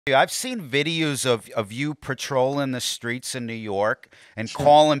I've seen videos of you patrolling the streets in New York and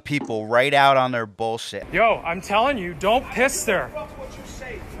calling people right out on their bullshit. Yo, I'm telling you, don't piss there.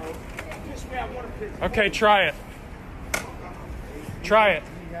 Okay, try it. Try it.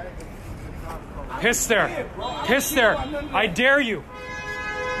 Piss there. Piss there. I dare you.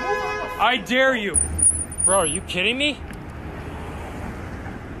 I dare you. Bro, are you kidding me?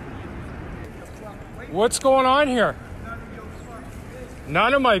 What's going on here?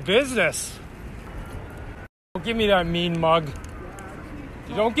 None of my business. Don't give me that mean mug.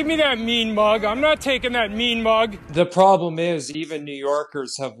 Don't give me that mean mug. I'm not taking that mean mug. The problem is even New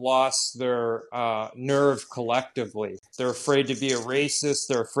Yorkers have lost their nerve collectively. They're afraid to be a racist.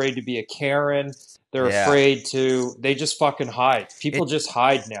 They're afraid to be a Karen. They're afraid to, they just fucking hide. People just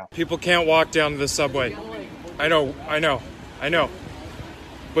hide now. People can't walk down to the subway. I know.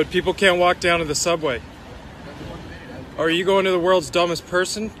 But people can't walk down to the subway. Are you going to the world's dumbest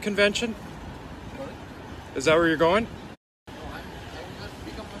person convention? Is that where you're going?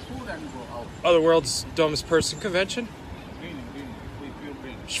 Oh, the world's dumbest person convention?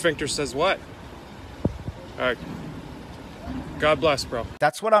 Sphincter says what? All right. God bless, bro.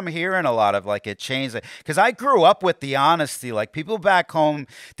 That's what I'm hearing a lot of, like, it changed. Because I grew up with the honesty. Like, people back home,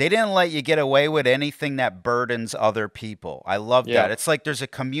 they didn't let you get away with anything that burdens other people. I love that. It's like there's a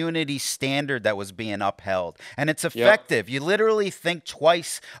community standard that was being upheld. And it's effective. You literally think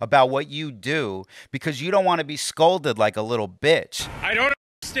twice about what you do because you don't want to be scolded like a little bitch. I don't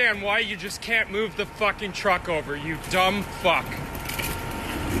understand why you just can't move the fucking truck over, you dumb fuck.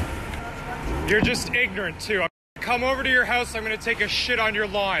 You're just ignorant, too. Come over to your house, I'm gonna take a shit on your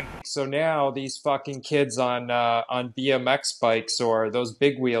lawn. So now these fucking kids on BMX bikes or those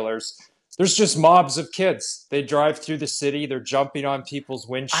big wheelers, there's just mobs of kids. They drive through the city, they're jumping on people's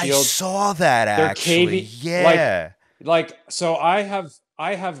windshields. I saw that actually. So I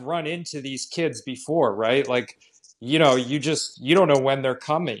have run into these kids before, right? Like, you know, you don't know when they're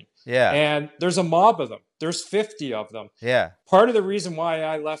coming. Yeah. And there's a mob of them. There's 50 of them. Yeah. Part of the reason why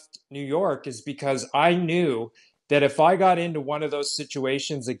I left New York is because I knew that if I got into one of those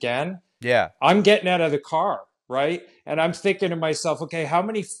situations again, I'm getting out of the car, right? And I'm thinking to myself, okay, how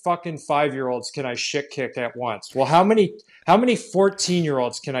many fucking 5-year-olds can I shit kick at once? Well, how many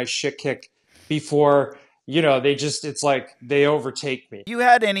 14-year-olds can I shit kick before, you know, it's like they overtake me? You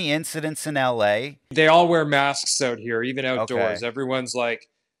had any incidents in LA? They all wear masks out here, even outdoors. Okay. Everyone's like,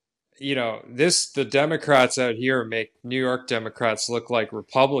 you know, the Democrats out here make New York Democrats look like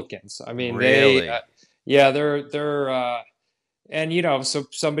Republicans. I mean, really? they're and you know, so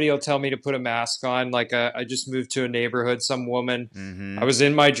somebody will tell me to put a mask on. Like I just moved to a neighborhood, some woman, I was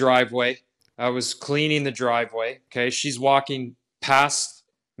in my driveway. I was cleaning the driveway. Okay. She's walking past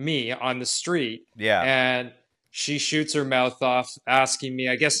me on the street. Yeah. And she shoots her mouth off asking me,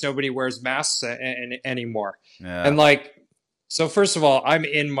 I guess nobody wears masks anymore. Yeah. And like, so first of all, I'm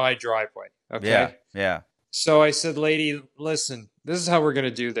in my driveway. Okay. Yeah. Yeah. So I said, lady, listen, this is how we're going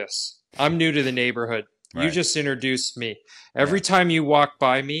to do this. I'm new to the neighborhood. Right. You just introduced me. Every time you walk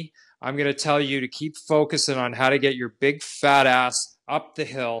by me, I'm going to tell you to keep focusing on how to get your big fat ass up the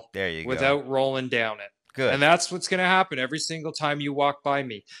hill without rolling down it. Good. And that's what's going to happen every single time you walk by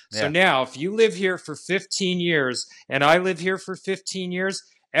me. So now, if you live here for 15 years and I live here for 15 years,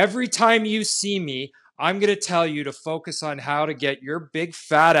 every time you see me, I'm going to tell you to focus on how to get your big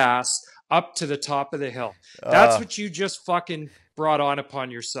fat ass up to the top of the hill. That's what you just fucking brought on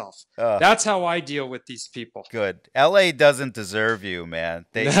upon yourself. That's how I deal with these people. Good. LA doesn't deserve you, man.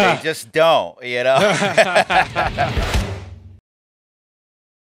 They just don't, you know?